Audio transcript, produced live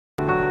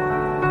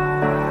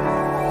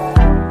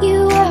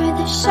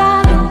the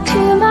shadow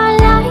to my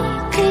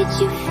light. Did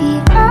you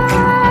feel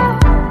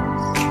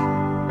us?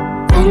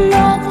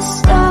 Another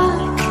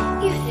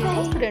star you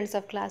fade. Students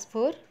of class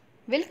 4,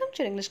 welcome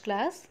to English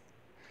class.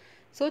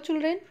 So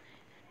children,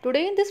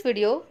 today in this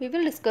video we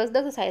will discuss the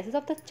exercises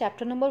of the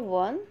chapter number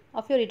 1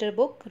 of your reader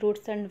book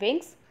Roots and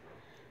Wings.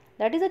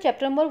 That is the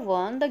chapter number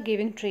 1, the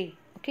giving tree.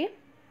 Okay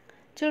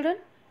children,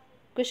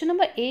 question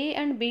number A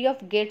and B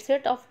of get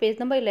set of page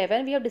number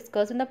 11 we have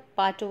discussed in the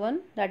part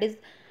 1, that is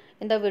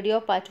in the video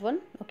of part 1,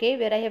 okay,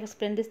 where I have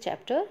explained this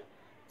chapter,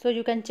 so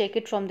you can check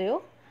it from there.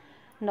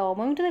 Now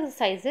moving to the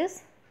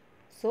exercises,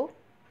 so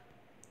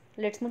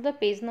let's move to the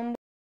page number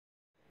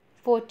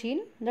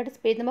 14, that is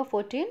page number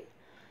 14.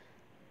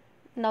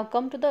 Now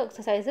come to the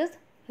exercises,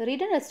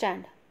 read and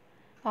understand.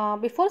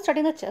 Before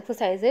starting the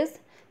exercises,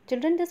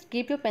 children, just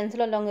keep your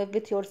pencil along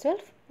with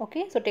yourself.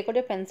 Okay, so take out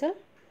your pencil.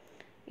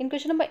 In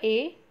question number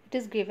A, it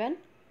is given,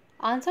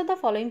 answer the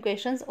following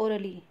questions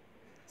orally.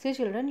 See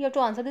children, you have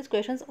to answer these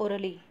questions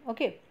orally.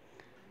 Okay,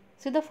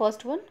 see the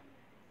first one,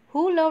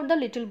 who loved the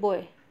little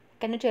boy?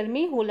 Can you tell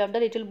me who loved the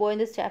little boy in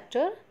this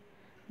chapter?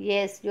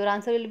 Yes, your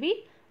answer will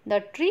be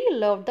the tree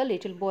loved the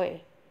little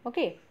boy.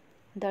 Okay,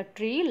 the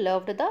tree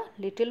loved the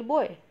little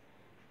boy.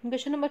 In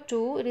question number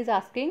 2, it is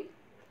asking,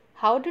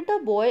 how did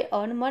the boy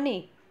earn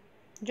money?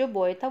 जो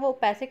boy था वो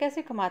पैसे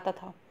कैसे कमाता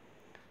था,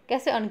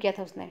 कैसे earn किया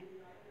था उसने?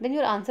 Then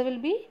your answer will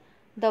be,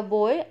 the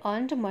boy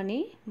earned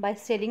money by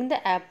selling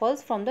the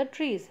apples from the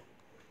trees.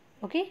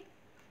 Okay,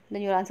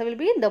 then your answer will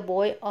be, the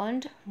boy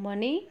earned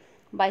money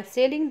by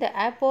selling the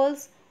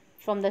apples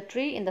from the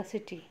tree in the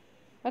city.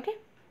 Okay,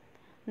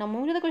 now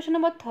moving to the question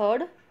number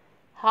 3,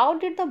 how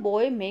did the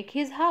boy make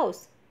his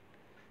house?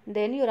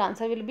 Then your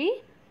answer will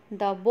be,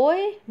 the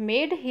boy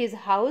made his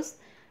house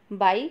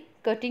by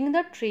cutting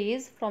the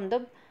trees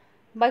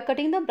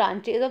cutting the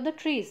branches of the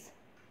trees.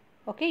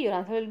 Okay, your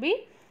answer will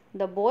be,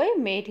 the boy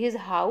made his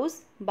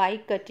house by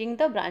cutting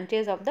the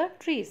branches of the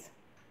trees.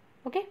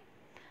 Okay,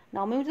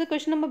 now moving to the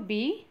question number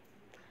B.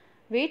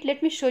 Wait,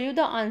 let me show you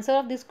the answer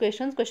of these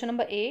questions. Question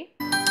number A.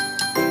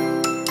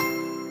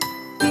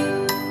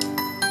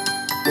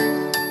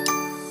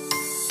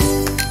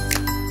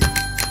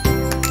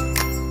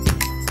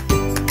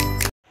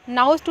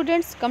 Now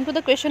students, come to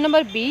the question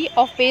number B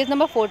of page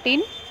number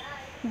 14.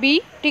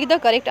 B, tick the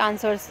correct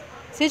answers.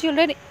 See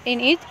children,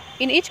 in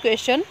each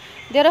question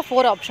there are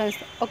 4 options.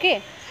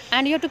 Okay,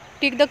 and you have to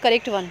tick the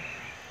correct one.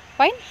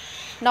 Fine.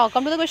 Now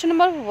come to the question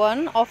number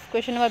 1 of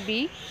question number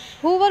B.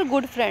 Who were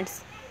good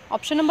friends?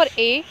 Option number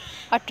A,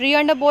 a tree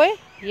and a boy.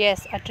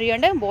 Yes, a tree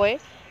and a boy.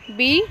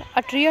 B,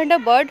 a tree and a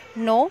bird.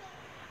 No.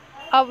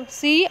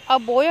 C, a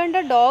boy and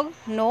a dog.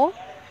 No.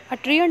 A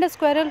tree and a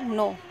squirrel.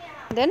 No.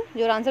 Then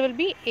your answer will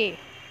be A,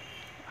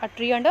 a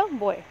tree and a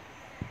boy.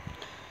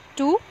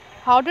 2,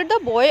 how did the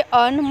boy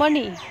earn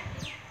money?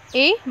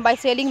 A, by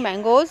selling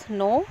mangoes.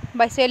 No.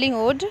 By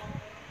selling wood.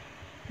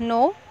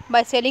 No.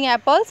 By selling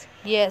apples.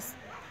 Yes,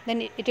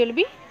 then it will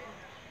be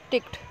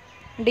ticked.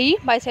 D,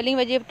 by selling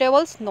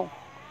vegetables. No.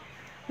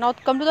 Now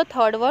come to the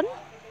third one.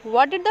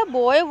 What did the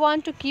boy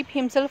want to keep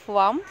himself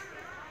warm?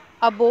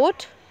 A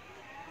boat.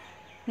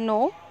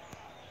 No.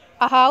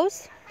 A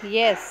house.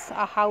 Yes,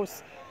 a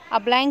house. A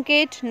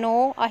blanket.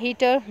 No. A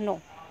heater.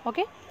 No.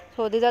 Okay,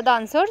 so these are the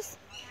answers.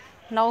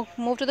 Now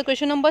move to the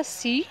question number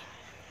C.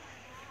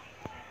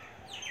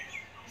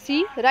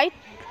 C, write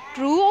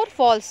true or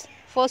false.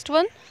 First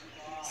one,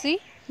 see,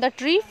 the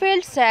tree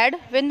felt sad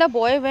when the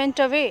boy went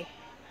away.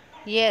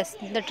 Yes,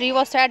 the tree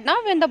was sad now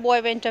when the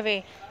boy went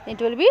away. It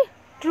will be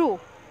true.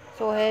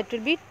 So here it will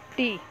be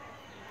T.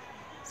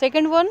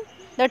 Second one,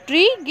 the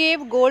tree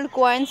gave gold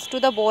coins to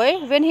the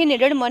boy when he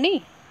needed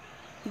money.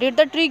 Did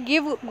the tree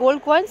give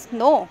gold coins?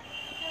 No,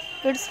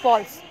 it's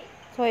false.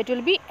 So it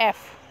will be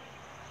F.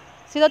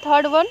 See the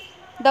third one,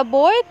 the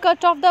boy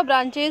cut off the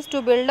branches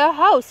to build a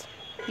house.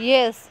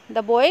 Yes,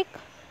 the boy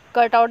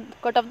cut off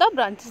the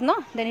branches,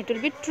 no? Then it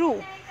will be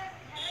true.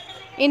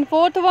 In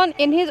fourth one,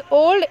 in his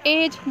old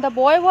age, the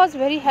boy was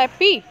very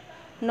happy.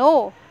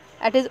 No,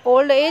 at his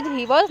old age,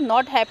 he was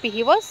not happy.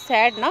 He was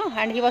sad, no?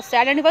 And he was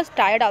sad and he was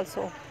tired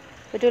also.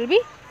 It will be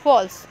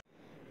false.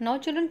 Now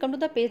children, come to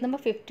the page number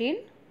 15.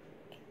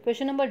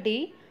 Question number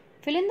D.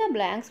 Fill in the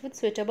blanks with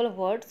suitable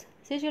words.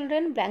 See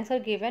children, blanks are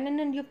given and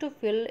then you have to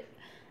fill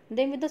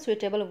them with the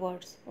suitable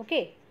words.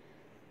 Okay.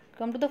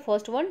 Come to the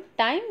first one.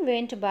 Time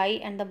went by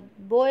and the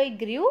boy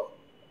grew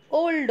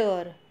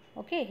older.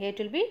 Okay, here it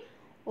will be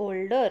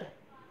older.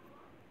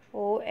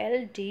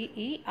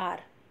 O-L-D-E-R.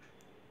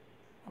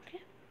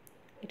 Okay,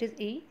 it is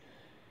E.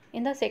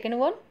 In the second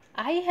one,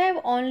 I have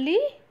only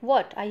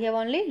what? I have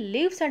only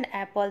leaves and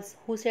apples.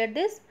 Who said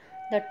this?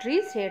 The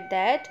tree said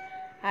that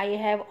I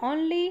have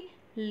only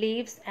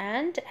leaves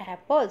and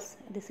apples.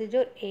 This is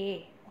your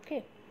A.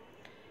 Okay.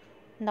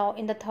 Now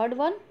in the third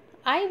one,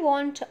 I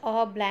want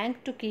a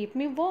blank to keep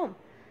me warm.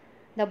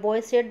 The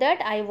boy said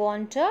that I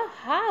want a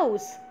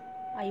house.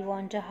 I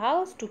want a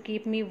house to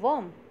keep me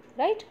warm.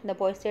 Right? The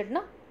boy said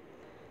no.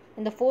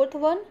 In the fourth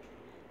one,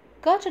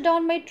 cut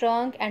down my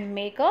trunk and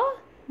make a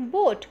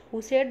boat.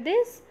 Who said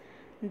this?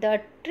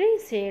 The tree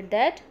said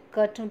that,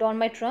 cut down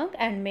my trunk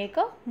and make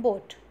a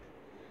boat.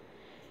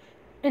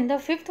 In the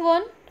fifth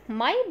one,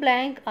 my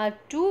blank are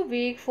too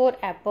weak for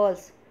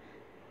apples.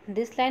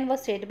 This line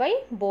was said by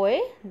boy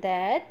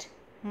that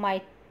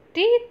my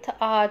teeth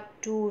are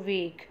too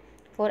weak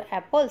for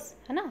apples.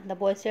 The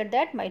boy said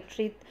that my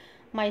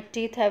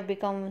teeth have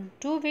become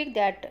too weak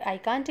that I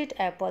can't eat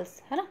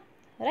apples.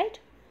 Right?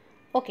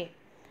 Okay.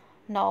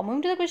 Now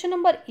moving to the question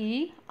number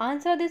E.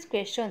 Answer these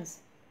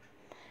questions.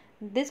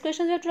 These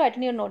questions you have to write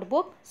in your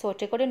notebook. So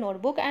take out your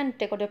notebook and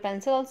take out your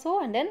pencil also,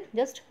 and then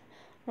just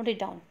note it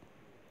down.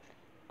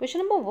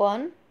 Question number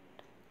 1.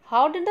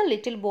 How did the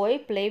little boy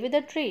play with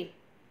the tree?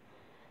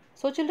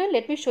 So children,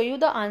 let me show you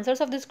the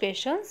answers of these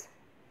questions.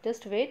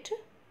 Just wait.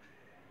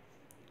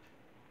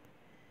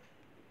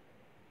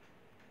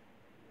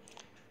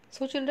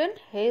 So children,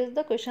 here is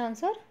the question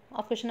answer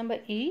of question number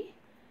E.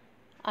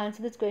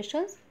 Answer these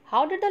questions.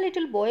 How did the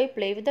little boy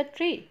play with the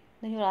tree?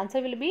 Then your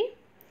answer will be,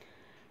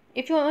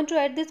 if you want to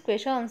write this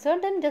question answer,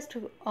 then just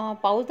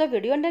pause the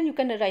video and then you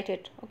can write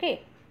it. Okay,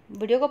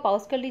 video को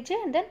pause कर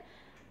लीजिए and then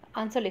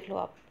answer लिख लो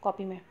आप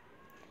copy में.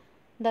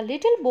 The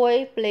little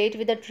boy played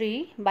with the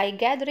tree by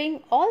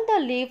gathering all the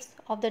leaves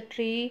of the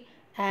tree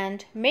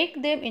and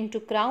make them into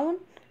crown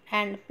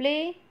and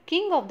play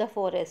king of the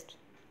forest.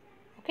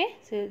 Okay,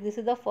 so this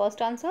is the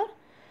first answer.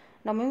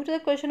 Now moving to the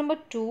question number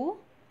 2.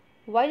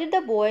 Why did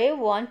the boy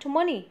want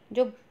money?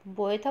 जो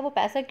boy था वो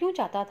पैसा क्यों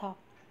चाहता था?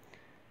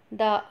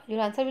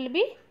 Your answer will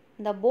be,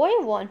 the boy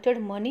wanted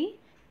money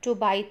to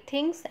buy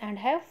things and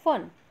have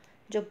fun.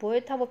 जो boy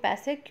था वो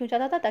पैसे क्यों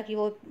चाहता था? ताकि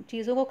वो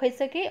चीज़ों को खरीद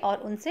सके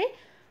और उनसे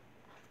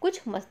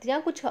कुछ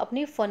मस्तियाँ कुछ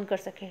अपनी फन कर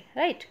सके,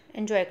 राइट,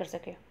 एंजॉय कर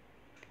सके.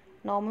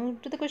 Now moving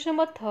to the question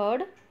number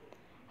 3.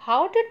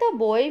 How did the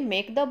boy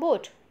make the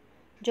boat?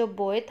 जो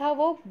बॉय था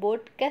वो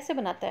बोट कैसे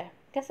बनाता है,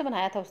 कैसे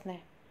बनाया था उसने?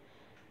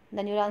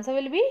 Then your answer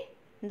will be,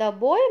 the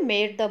boy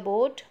made the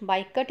boat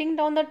by cutting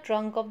down the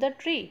trunk of the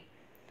tree.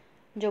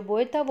 जो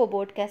बॉय था वो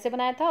बोट कैसे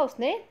बनाया था?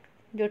 उसने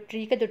जो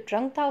ट्री का जो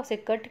ट्रंक था उसे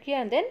कट किया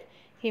and then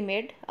he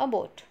made a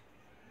boat.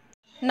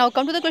 Now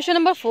come to the question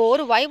number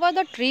 4. Why was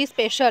the tree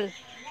special?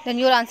 Then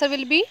your answer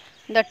will be,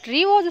 the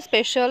tree was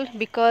special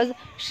because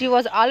she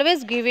was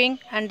always giving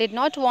and did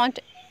not want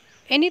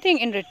anything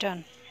in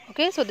return.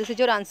 Okay, so this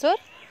is your answer.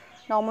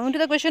 Now moving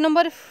to the question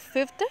number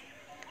 5th.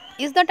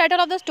 Is the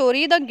title of the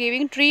story The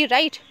Giving Tree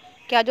right?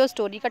 क्या जो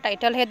story का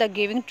title है The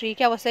Giving Tree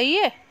क्या वो सही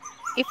है?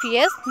 If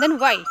yes, then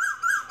why?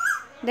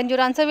 Then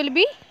your answer will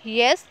be,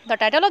 yes,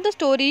 the title of the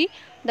story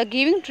The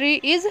Giving Tree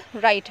is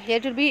right. Here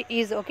it will be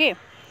is, okay.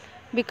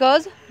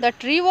 Because the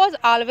tree was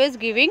always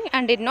giving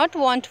and did not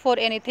want for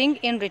anything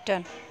in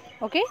return.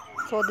 Okay,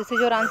 so this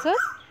is your answer.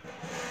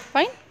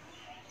 Fine.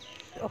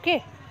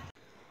 Okay.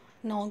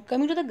 Now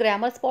coming to the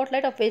grammar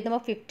spotlight of page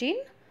number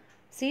 15.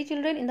 See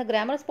children, in the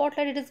grammar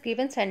spotlight it is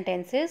given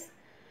sentences.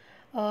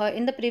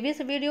 In the previous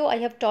video I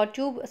have taught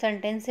you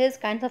sentences,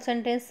 kinds of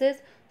sentences,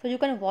 so you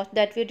can watch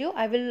that video.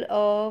 I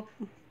will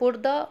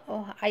put the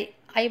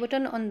I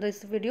button on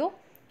this video.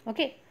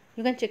 Okay,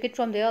 you can check it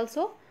from there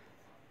also.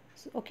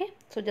 Okay,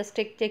 so just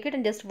check it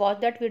and just watch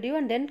that video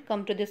and then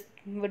come to this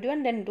video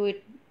and then do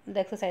it, the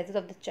exercises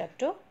of this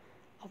chapter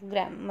of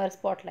grammar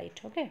spotlight.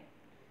 Okay,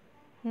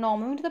 now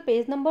moving to the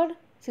page number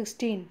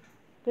 16.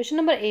 Question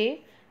number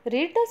A.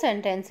 Read the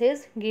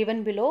sentences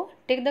given below,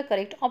 take the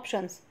correct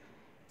options.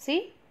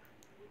 See,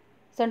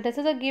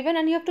 sentences are given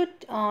and you have to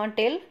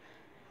tell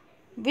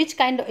which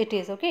kind it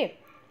is. Okay,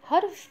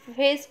 her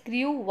face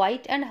grew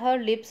white and her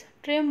lips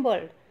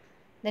trembled.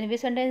 Then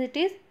which sentence it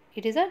is?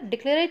 It is a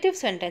declarative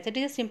sentence. It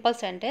is a simple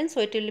sentence,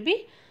 so it will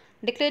be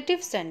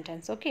declarative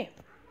sentence. Okay,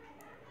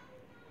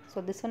 so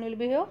this one will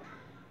be here.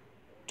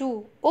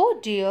 2. Oh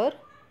dear,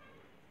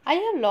 I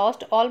have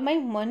lost all my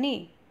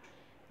money.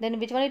 Then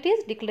which one it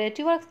is?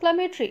 Declarative or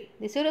exclamatory?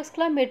 This is your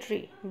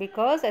exclamatory,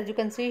 because as you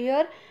can see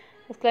here,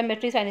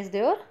 exclamatory sign is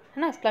there.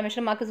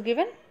 Exclamation mark is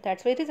given.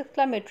 That's why it is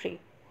exclamatory.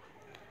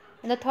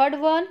 And the third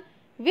one,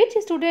 which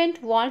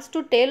student wants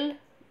to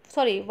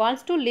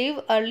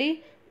leave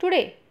early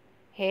today?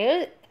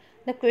 Here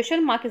the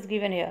question mark is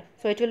given here,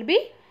 so it will be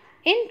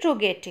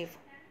interrogative.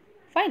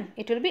 Fine,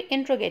 it will be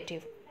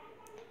interrogative.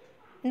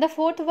 In the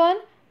fourth one,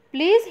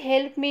 please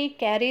help me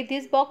carry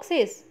these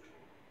boxes.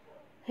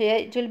 Here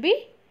it will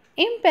be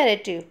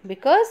imperative,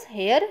 because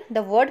here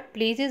the word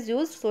please is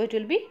used, so it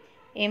will be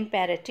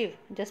imperative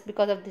just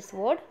because of this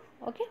word.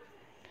 Okay.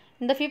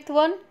 In the fifth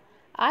one,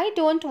 I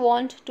don't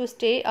want to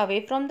stay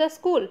away from the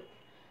school.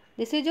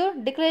 This is your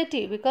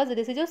declarative, because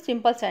this is your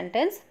simple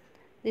sentence.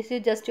 This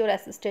is just your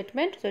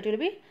statement, so it will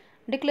be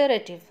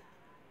declarative.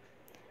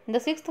 In the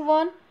sixth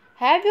one,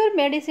 have your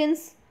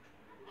medicines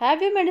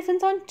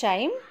on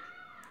time.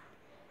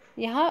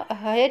 Here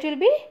it will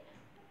be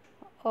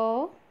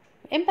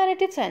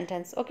imperative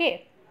sentence.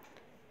 Okay,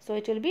 so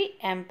it will be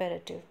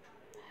imperative.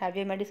 Have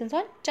your medicines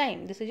on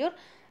time. This is your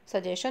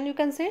suggestion, you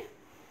can say.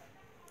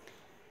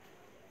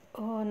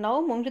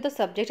 Now moving to the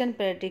subject and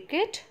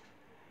predicate.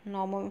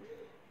 Now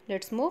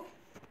let's move.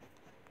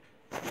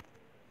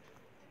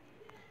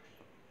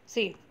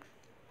 See,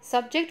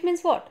 subject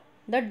means what?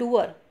 The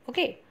doer.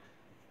 Okay,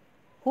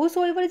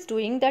 whosoever is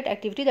doing that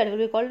activity, that will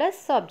be called as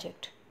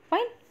subject.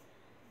 Fine.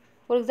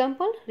 For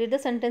example, read the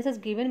sentences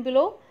given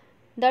below.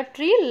 The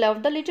tree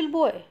loved the little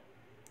boy.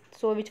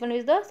 So which one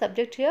is the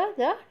subject here?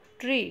 The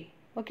tree.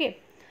 Okay.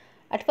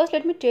 At first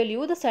let me tell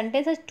you, the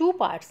sentence has two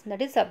parts,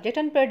 that is subject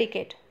and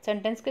predicate.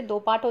 Sentence के दो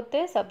part होते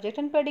हैं, subject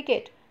and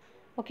predicate.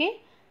 Okay.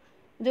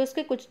 जो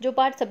उसके कुछ जो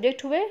part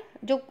subject हुए,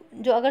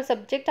 जो अगर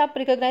सब्जेक्ट आप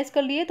रिकॉग्नाइज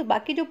कर लिए तो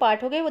बाकी जो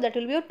पार्ट हो गए वो that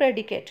will be your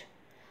predicate.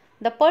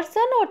 The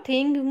person और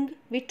thing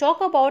we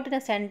talk about in a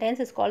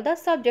sentence is called the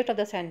subject of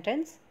the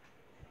sentence.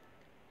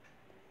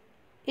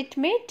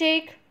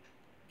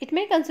 It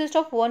may consist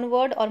of one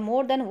word or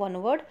more than one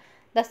word.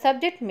 The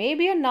subject may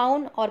be a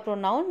noun or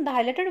pronoun. The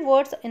highlighted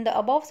words in the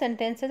above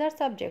sentences are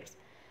subjects.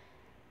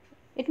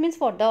 It means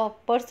for the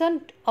person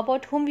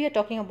about whom we are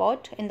talking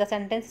about in the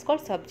sentence is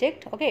called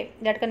subject. Okay,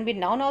 that can be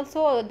noun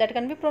also, or that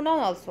can be pronoun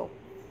also.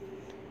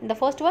 In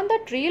the first one,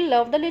 the tree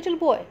loved the little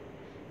boy.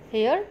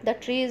 Here, the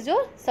tree is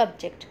your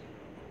subject.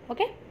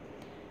 Okay.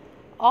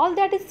 All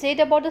that is said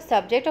about the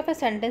subject of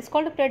a sentence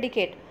called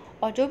predicate.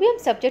 और जो भी हम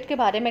subject के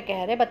बारे में कह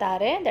रहे हैं, बता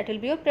रहे हैं, that will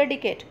be your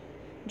predicate.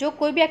 जो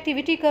कोई भी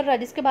एक्टिविटी कर रहा है,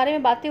 जिसके बारे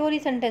में बातें हो रही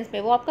सेंटेंस में,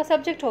 वो आपका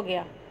सब्जेक्ट हो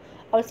गया.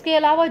 और उसके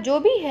अलावा जो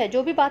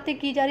भी बातें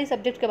की जा रही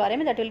सब्जेक्ट के बारे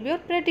में, that will be your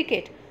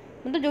predicate.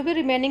 मतलब जो भी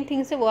रिमेनिंग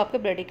थिंग्स है वो आपके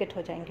प्रेडिकेट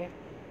हो जाएंगे.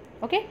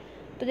 ओके.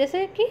 तो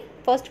जैसे कि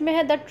फर्स्ट में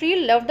है the tree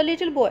love the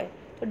little boy,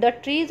 तो the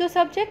tree is your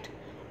subject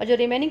और जो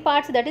remaining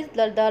parts that is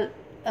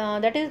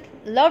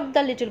love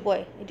the little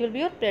boy, it will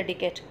be your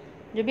predicate.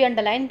 जो भी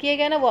अंडरलाइन किए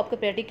गए ना वो आपके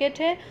प्रेडिकेट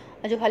है,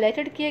 और जो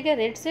हाईलाइटेड किए गए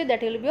रेड से,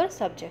 that will be your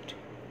subject.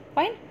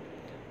 Fine.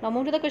 Now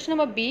move to the question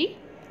number B.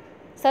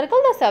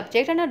 Circle the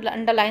subject and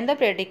underline the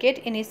predicate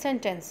in each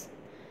sentence.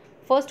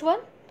 First one,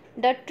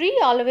 the tree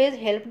always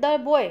help the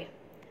boy,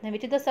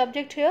 which is the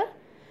subject here.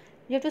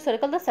 You have to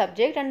circle the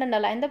subject and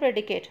underline the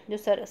predicate. जो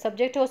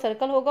subject है वो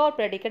circle होगा और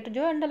predicate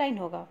जो underline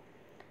होगा.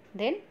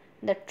 Then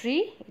the tree,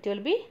 it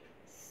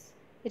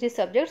is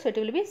subject, so it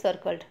will be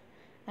circled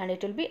and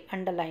it will be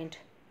underlined.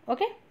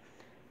 Okay.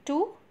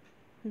 2.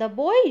 The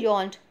boy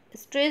yawned,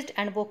 stretched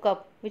and woke up.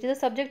 Which is the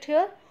subject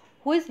here?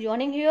 Who is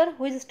yawning here?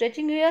 Who is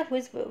stretching here? Who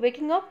is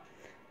waking up?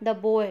 The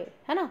boy.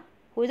 है ना?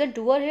 Who is the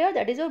doer here?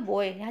 That is your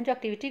boy. यहाँ जो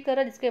activity कर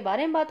रहा है, जिसके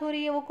बारे में बात हो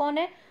रही है, वो कौन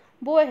है?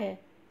 Boy है.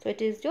 So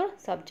it is your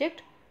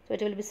subject. So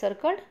it will be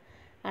circled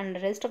and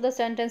the rest of the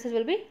sentences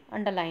will be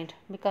underlined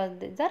because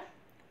these are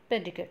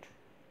predicate.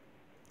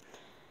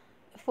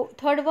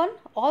 Third one,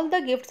 all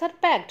the gifts are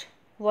packed.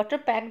 What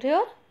are packed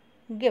here?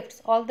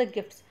 Gifts. All the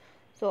gifts.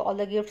 So all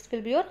the gifts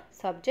will be your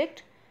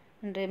subject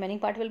and the remaining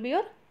part will be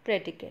your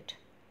predicate.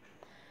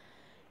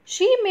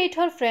 She met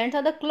her friends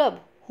at the club.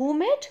 Who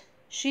met?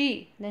 She.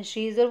 Then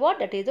she is your what?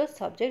 That is your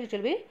subject. It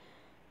will be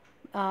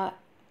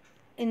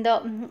in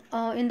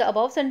the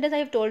above sentence I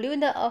have told you in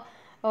the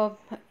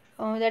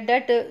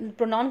that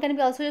pronoun can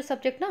be also your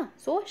subject, na.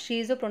 So she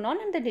is your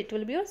pronoun and then it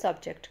will be your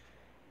subject.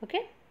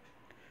 Okay.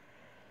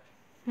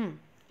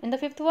 In the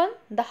fifth one,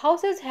 the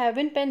houses have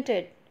been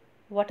painted.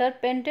 What are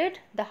painted?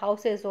 The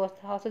houses. So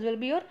houses will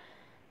be your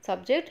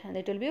subject and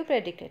it will be your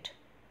predicate.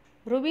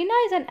 Rubina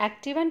is an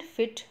active and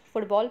fit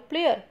football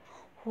player.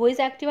 Who is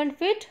active and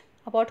fit?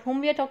 About whom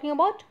we are talking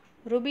about?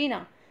 Rubina.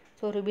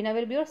 So Rubina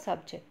will be your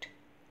subject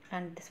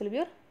and this will be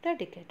your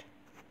predicate.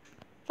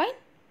 Fine.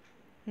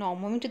 Now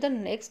moving to the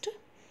next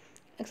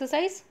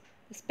exercise.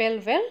 Spell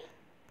well.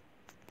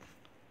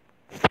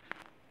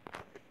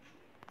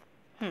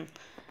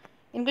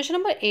 In question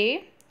number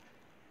A,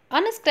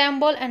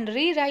 unscramble and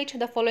rewrite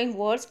the following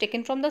words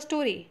taken from the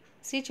story.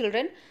 See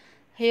children,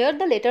 here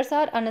the letters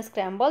are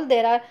unscrambled. They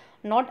are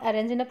not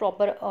arranged in a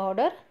proper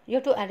order. You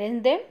have to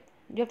arrange them.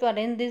 You have to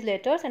arrange these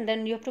letters and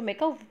then you have to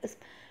make a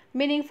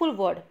meaningful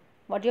word.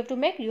 What you have to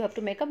make? You have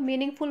to make a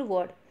meaningful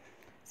word.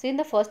 See in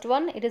the first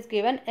one, it is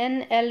given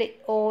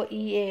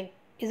NLOEA.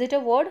 Is it a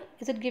word?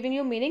 Is it giving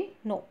you meaning?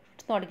 No,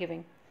 it's not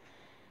giving.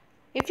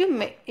 If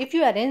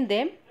you arrange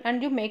them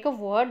and you make a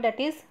word that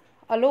is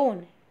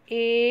alone,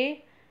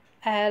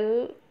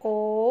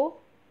 ALONE,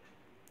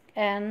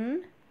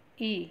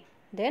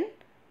 then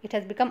it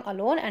has become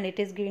alone and it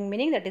is giving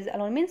meaning, that is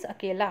alone means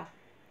akela.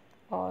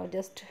 Or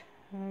just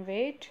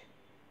wait,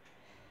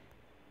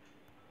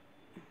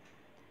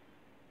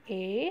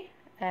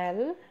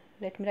 AL,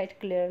 let me write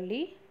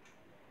clearly,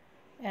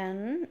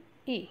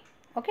 NE.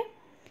 Okay.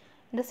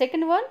 The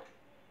second one,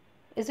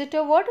 is it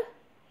a word?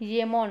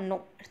 Yemon.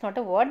 No, it's not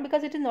a word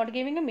because it is not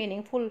giving a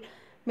meaningful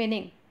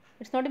meaning.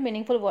 It's not a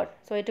meaningful word.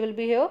 So it will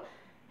be here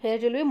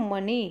it will be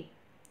money.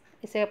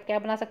 इसे आप क्या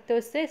बना सकते हो?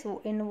 इससे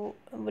इन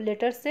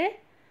letter से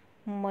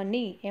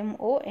money,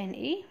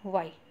 MONEY.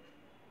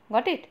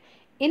 Got it?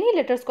 इन्हीं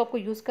letters को आपको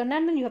यूज करना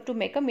है and then you have to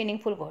make a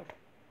meaningful word.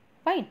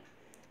 Fine.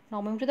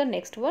 Now moving to the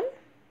next one.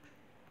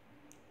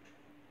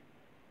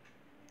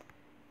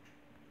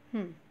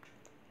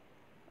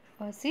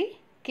 See,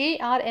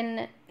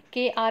 KRNNTU.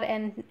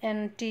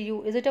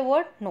 Is it a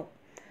word? No.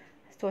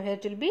 So here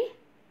it will be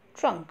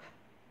trunk.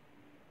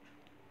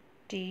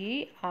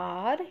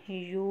 TRUNK.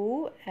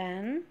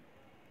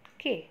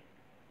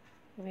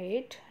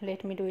 Wait,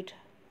 let me do it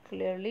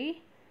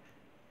clearly.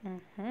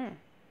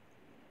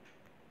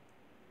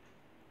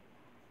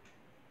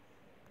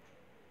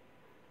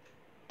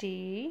 T,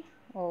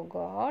 oh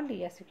God,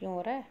 ये ऐसे क्यों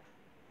हो रहा है?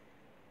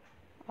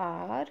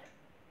 R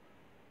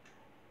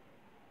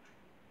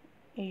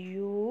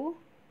U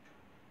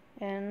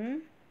N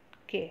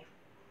K.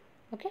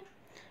 Okay.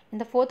 In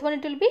the fourth one,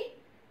 it will be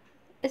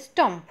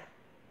stump.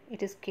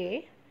 It is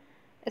K.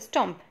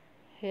 Stump.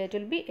 Here it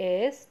will be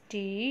S T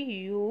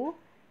U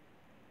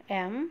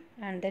M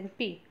and then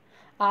P.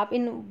 आप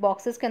इन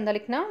boxes के अंदर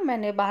लिखना,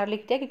 मैंने बाहर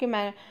लिख दिया क्योंकि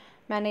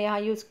मैंने यहाँ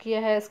यूज़ किया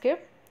है इसके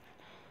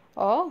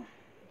और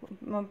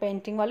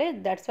पेंटिंग वाले,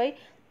 दैट्स वाई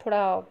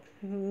थोड़ा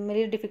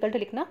मेरी डिफ़िकल्ट है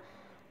लिखना।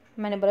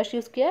 मैंने ब्रश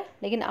यूज़ किया है,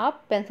 लेकिन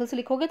आप पेंसिल से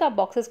लिखोगे तो आप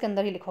बॉक्सेस के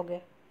अंदर ही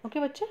लिखोगे। ओके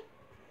बच्चे,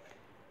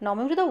 now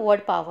move to the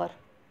word power.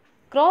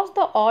 Cross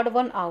the odd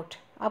one out.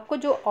 आपको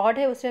जो ऑड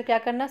है उसे क्या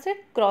करना है,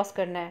 क्रॉस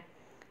करना है।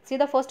 See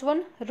the first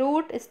one,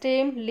 root,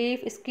 stem,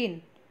 leaf,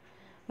 skin.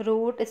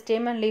 Root,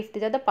 stem and leaf,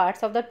 these are the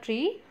parts of the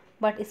tree,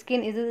 but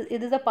skin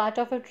is a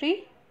part of a tree?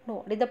 No,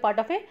 it is a part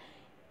of a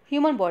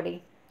human body,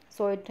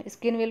 so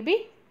skin will be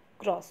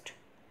crossed.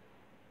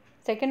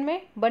 Second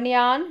में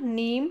banyan,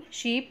 neem,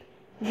 sheep,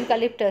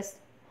 eucalyptus,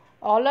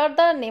 all are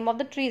the name of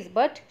the trees,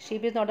 but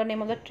sheep is not the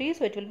name of the tree,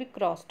 so it will be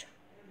crossed.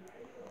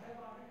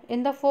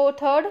 In the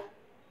third,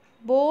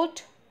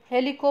 boat,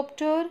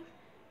 helicopter,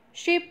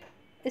 ship,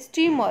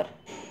 steamer.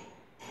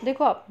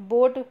 देखो आप,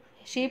 boat,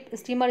 ship,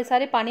 steamer ये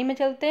सारे पानी में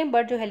चलते हैं,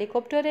 but जो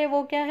helicopter है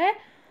वो क्या है,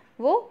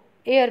 वो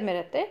एयर में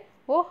रहते हैं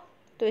वो,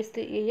 तो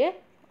इसलिए ये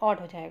ऑड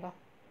हो जाएगा।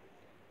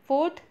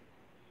 Fourth,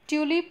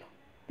 tulip,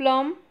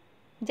 plum,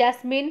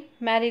 jasmine,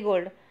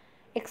 marigold.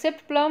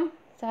 Accept plum,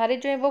 सारे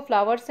जो है वो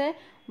फ्लावर्स हैं,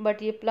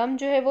 बट ये प्लम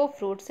जो है वो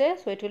फ्रूट्स है,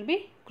 so it will be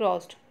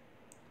crossed.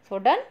 So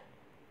done.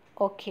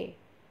 Okay,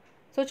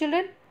 so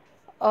children,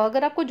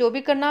 अगर आपको जो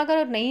भी करना,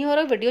 अगर नहीं हो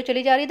रहा, वीडियो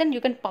चली जा रही है, then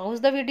you can pause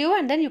the video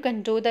and then you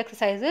can do the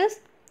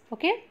exercises.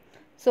 Okay,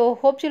 so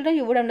hope children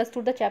you would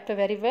understood the chapter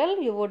very well.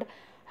 You would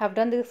have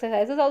done the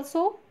exercises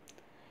also.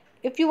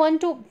 If you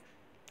want to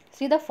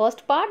see the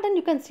first part, then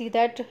you can see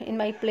that in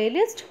my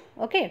playlist.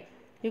 Okay,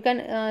 you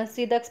can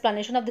see the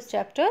explanation of this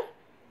chapter.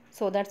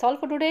 So that's all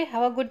for today.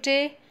 Have a good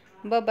day.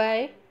 Bye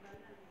bye.